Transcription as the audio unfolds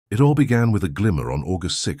It all began with a glimmer on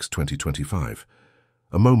August 6, 2025.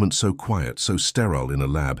 A moment so quiet, so sterile in a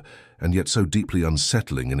lab, and yet so deeply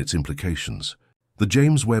unsettling in its implications. The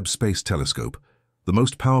James Webb Space Telescope, the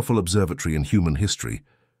most powerful observatory in human history,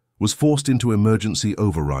 was forced into emergency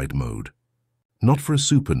override mode. Not for a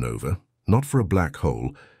supernova, not for a black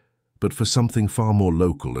hole, but for something far more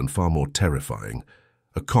local and far more terrifying,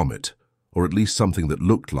 a comet, or at least something that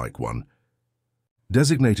looked like one.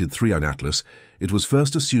 Designated 3I Atlas, it was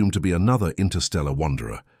first assumed to be another interstellar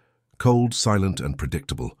wanderer, cold, silent, and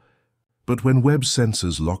predictable. But when Webb's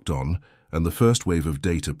sensors locked on and the first wave of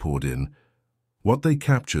data poured in, what they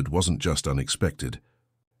captured wasn't just unexpected,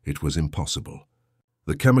 it was impossible.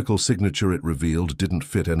 The chemical signature it revealed didn't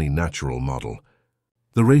fit any natural model.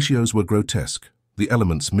 The ratios were grotesque, the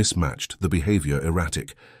elements mismatched, the behavior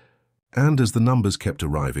erratic. And as the numbers kept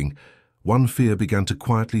arriving, one fear began to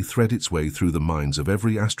quietly thread its way through the minds of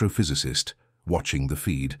every astrophysicist watching the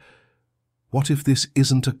feed. What if this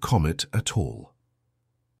isn't a comet at all?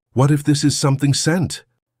 What if this is something sent?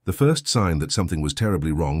 The first sign that something was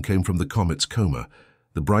terribly wrong came from the comet's coma,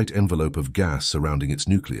 the bright envelope of gas surrounding its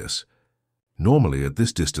nucleus. Normally, at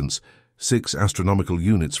this distance, 6 astronomical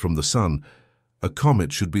units from the Sun, a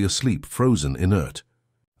comet should be asleep, frozen, inert.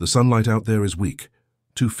 The sunlight out there is weak,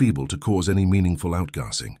 too feeble to cause any meaningful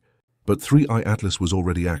outgassing. But 3I Atlas was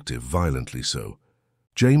already active, violently so.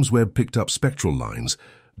 James Webb picked up spectral lines,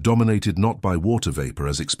 dominated not by water vapor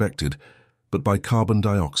as expected, but by carbon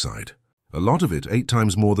dioxide. A lot of it, 8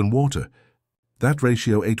 times more than water. That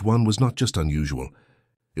ratio 8:1 was not just unusual,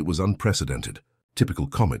 it was unprecedented. Typical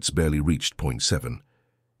comets barely reached 0.7.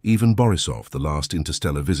 Even Borisov, the last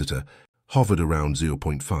interstellar visitor, hovered around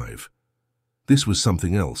 0.5. This was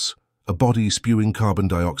something else, a body spewing carbon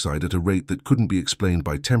dioxide at a rate that couldn't be explained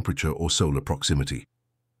by temperature or solar proximity.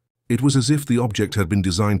 It was as if the object had been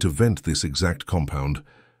designed to vent this exact compound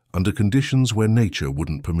under conditions where nature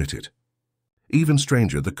wouldn't permit it. Even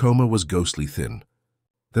stranger, the coma was ghostly thin.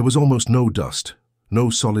 There was almost no dust, no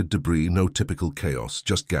solid debris, no typical chaos,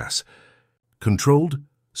 just gas. Controlled,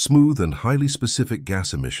 smooth and highly specific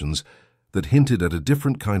gas emissions that hinted at a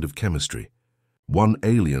different kind of chemistry, one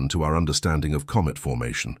alien to our understanding of comet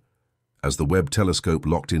formation. As the Webb telescope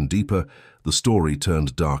locked in deeper, the story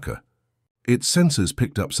turned darker. Its sensors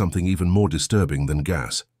picked up something even more disturbing than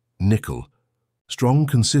gas: nickel. Strong,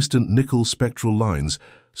 consistent nickel spectral lines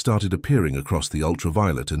started appearing across the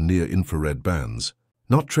ultraviolet and near-infrared bands.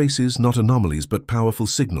 Not traces, not anomalies, but powerful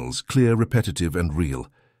signals, clear, repetitive, and real.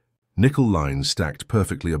 Nickel lines stacked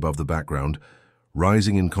perfectly above the background,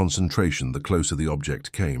 rising in concentration the closer the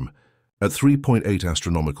object came. At 3.8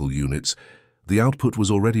 astronomical units, the output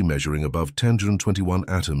was already measuring above 1021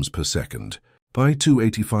 atoms per second. By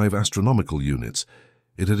 285 astronomical units,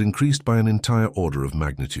 it had increased by an entire order of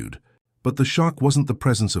magnitude. But the shock wasn't the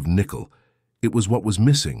presence of nickel, it was what was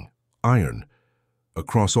missing: iron.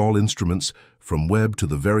 Across all instruments, from Webb to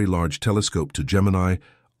the Very Large Telescope to Gemini,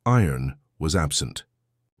 iron was absent.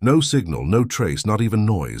 No signal, no trace, not even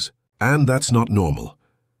noise. And that's not normal.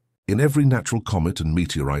 In every natural comet and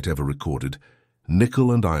meteorite ever recorded,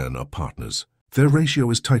 nickel and iron are partners. Their ratio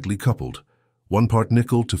is tightly coupled, 1 part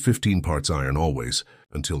nickel to 15 parts iron always,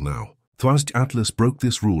 until now. 3I Atlas broke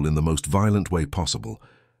this rule in the most violent way possible.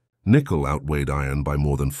 Nickel outweighed iron by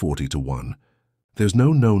more than 40 to 1. There's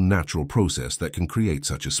no known natural process that can create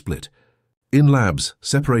such a split. In labs,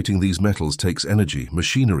 separating these metals takes energy,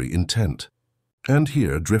 machinery, intent. And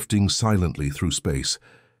here, drifting silently through space,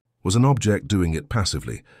 was an object doing it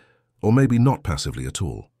passively, or maybe not passively at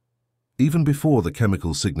all. Even before the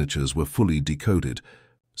chemical signatures were fully decoded,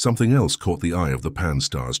 something else caught the eye of the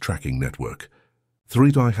Pan-STARRS tracking network.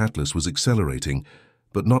 3I Atlas was accelerating,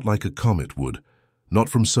 but not like a comet would, not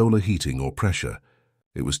from solar heating or pressure.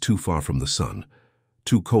 It was too far from the sun,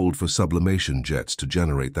 too cold for sublimation jets to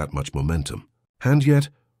generate that much momentum. And yet,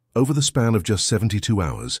 over the span of just 72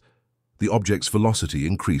 hours, the object's velocity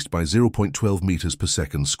increased by 0.12 meters per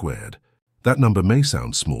second squared. That number may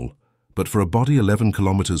sound small, but for a body 11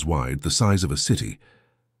 kilometers wide, the size of a city,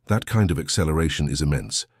 that kind of acceleration is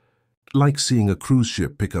immense. Like seeing a cruise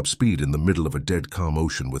ship pick up speed in the middle of a dead calm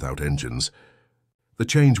ocean without engines. The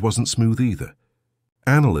change wasn't smooth either.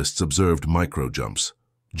 Analysts observed micro-jumps,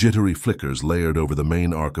 jittery flickers layered over the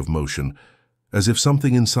main arc of motion, as if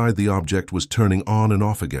something inside the object was turning on and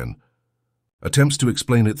off again. Attempts to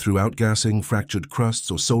explain it through outgassing, fractured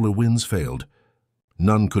crusts, or solar winds failed.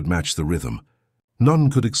 None could match the rhythm.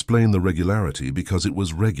 None could explain the regularity because it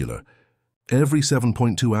was regular. Every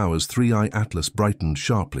 7.2 hours, 3I Atlas brightened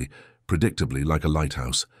sharply, predictably like a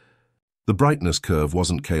lighthouse. The brightness curve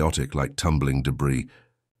wasn't chaotic like tumbling debris.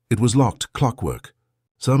 It was locked, clockwork.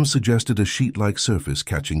 Some suggested a sheet-like surface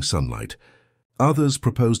catching sunlight. Others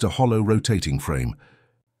proposed a hollow rotating frame.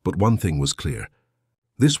 But one thing was clear.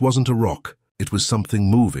 This wasn't a rock, it was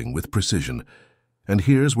something moving with precision. And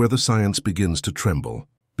here's where the science begins to tremble.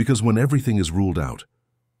 Because when everything is ruled out,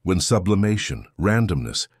 when sublimation,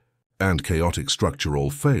 randomness, and chaotic structure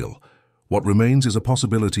all fail, what remains is a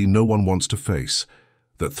possibility no one wants to face,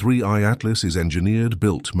 that 3i Atlas is engineered,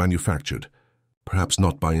 built, manufactured. Perhaps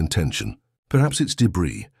not by intention. Perhaps it's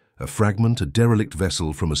debris, a fragment, a derelict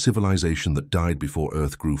vessel from a civilization that died before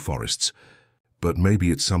Earth grew forests. But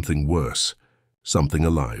maybe it's something worse, something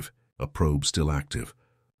alive, a probe still active,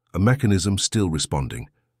 a mechanism still responding,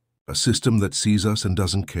 a system that sees us and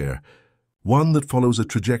doesn't care, one that follows a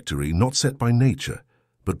trajectory not set by nature,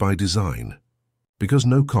 but by design. Because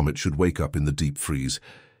no comet should wake up in the deep freeze,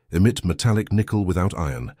 emit metallic nickel without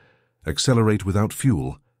iron, accelerate without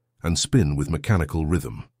fuel, and spin with mechanical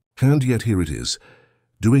rhythm. And yet here it is,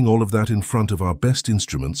 doing all of that in front of our best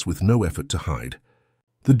instruments with no effort to hide.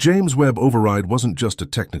 The James Webb override wasn't just a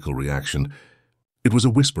technical reaction, it was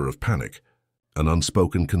a whisper of panic, an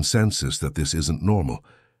unspoken consensus that this isn't normal,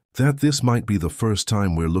 that this might be the first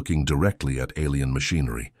time we're looking directly at alien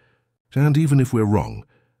machinery. And even if we're wrong,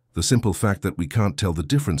 the simple fact that we can't tell the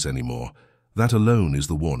difference anymore, that alone is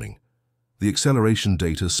the warning. The acceleration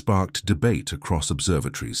data sparked debate across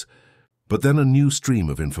observatories. But then a new stream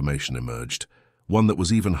of information emerged, one that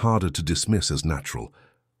was even harder to dismiss as natural,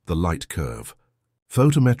 the light curve.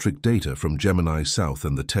 Photometric data from Gemini South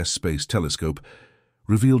and the Test Space Telescope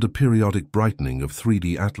revealed a periodic brightening of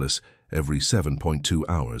 3D Atlas every 7.2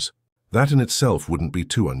 hours. That in itself wouldn't be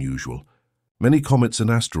too unusual. Many comets and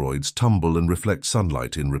asteroids tumble and reflect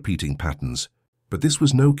sunlight in repeating patterns. But this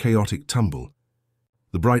was no chaotic tumble.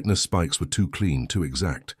 The brightness spikes were too clean, too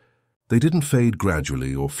exact. They didn't fade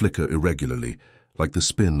gradually or flicker irregularly, like the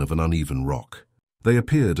spin of an uneven rock. They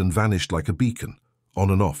appeared and vanished like a beacon, on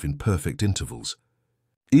and off in perfect intervals.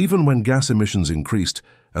 Even when gas emissions increased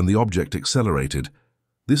and the object accelerated,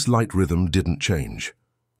 this light rhythm didn't change.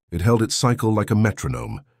 It held its cycle like a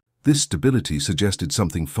metronome. This stability suggested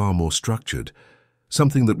something far more structured,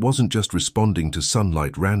 something that wasn't just responding to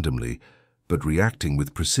sunlight randomly, but reacting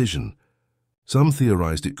with precision. Some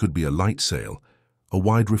theorized it could be a light sail, a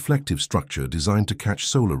wide reflective structure designed to catch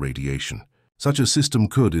solar radiation. Such a system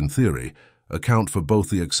could, in theory, account for both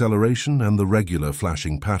the acceleration and the regular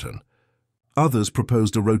flashing pattern. Others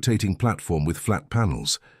proposed a rotating platform with flat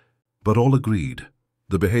panels, but all agreed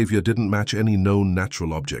the behavior didn't match any known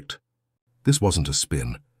natural object. This wasn't a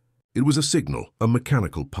spin. It was a signal, a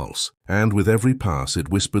mechanical pulse, and with every pass it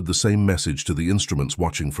whispered the same message to the instruments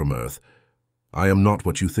watching from Earth. I am not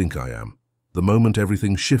what you think I am. The moment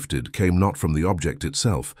everything shifted came not from the object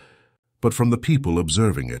itself, but from the people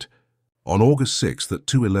observing it. On August 6th at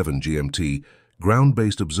 2:11 GMT,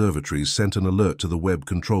 ground-based observatories sent an alert to the Webb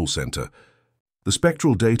Control Center. The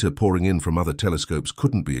spectral data pouring in from other telescopes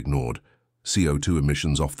couldn't be ignored. CO2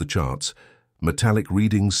 emissions off the charts, metallic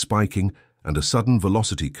readings spiking, and a sudden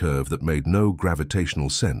velocity curve that made no gravitational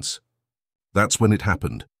sense. That's when it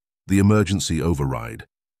happened, the emergency override,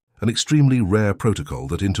 an extremely rare protocol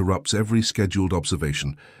that interrupts every scheduled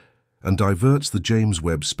observation and diverts the James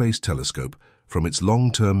Webb Space Telescope from its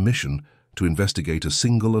long-term mission to investigate a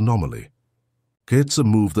single anomaly. It's a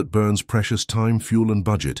move that burns precious time, fuel, and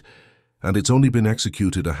budget, and it's only been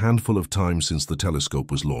executed a handful of times since the telescope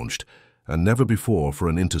was launched, and never before for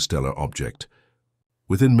an interstellar object.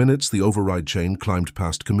 Within minutes, the override chain climbed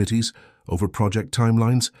past committees over project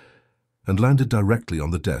timelines and landed directly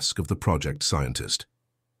on the desk of the project scientist.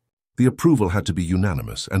 The approval had to be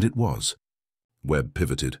unanimous, and it was. Webb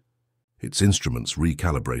pivoted, its instruments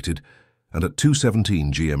recalibrated, and at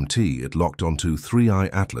 2:17 GMT it locked onto 3i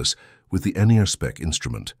Atlas with the NIRSpec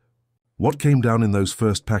instrument. What came down in those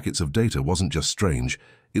first packets of data wasn't just strange,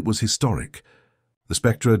 it was historic. The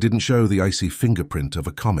spectra didn't show the icy fingerprint of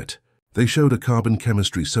a comet. They showed a carbon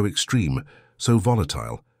chemistry so extreme, so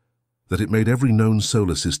volatile, that it made every known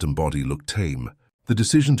solar system body look tame. The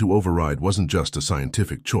decision to override wasn't just a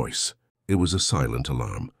scientific choice. It was a silent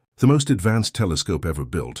alarm. The most advanced telescope ever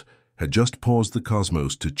built had just paused the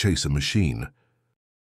cosmos to chase a machine.